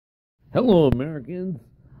Hello, Americans.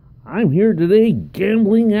 I'm here today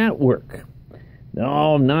gambling at work. No,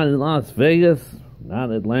 I'm not in Las Vegas,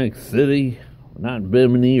 not Atlantic City, not in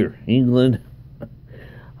Bimini or England.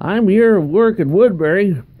 I'm here at work in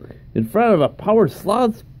Woodbury in front of a Power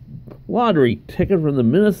Slots lottery ticket from the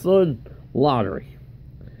Minnesota Lottery.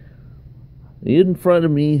 In front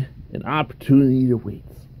of me, an opportunity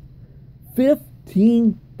awaits.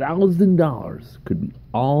 $15,000 could be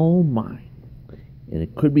all mine. And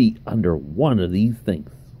it could be under one of these things.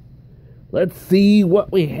 Let's see what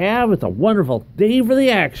we have. It's a wonderful day for the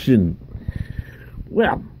action.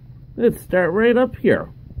 Well, let's start right up here.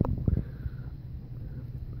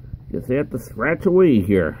 Guess I have to scratch away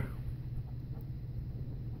here.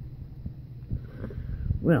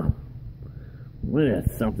 Well,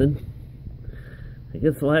 that's something. I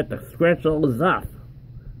guess we'll have to scratch all this off.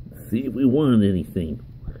 See if we won anything.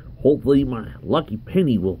 Hopefully my lucky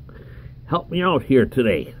penny will help me out here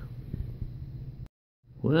today.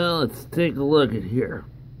 Well, let's take a look at here.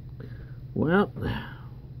 Well, do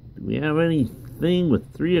we have anything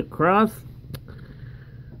with 3 across?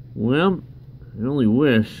 Well, I only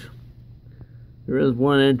wish. There is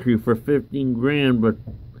one entry for 15 grand, but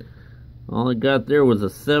all I got there was a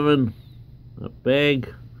 7, a bag,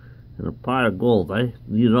 and a pot of gold. I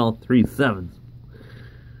needed all 3 sevens.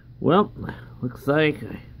 Well, looks like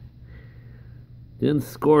I didn't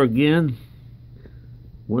score again.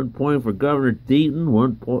 1 point for Governor Dayton,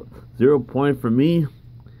 0 point for me.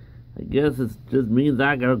 I guess it just means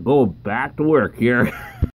I gotta go back to work here.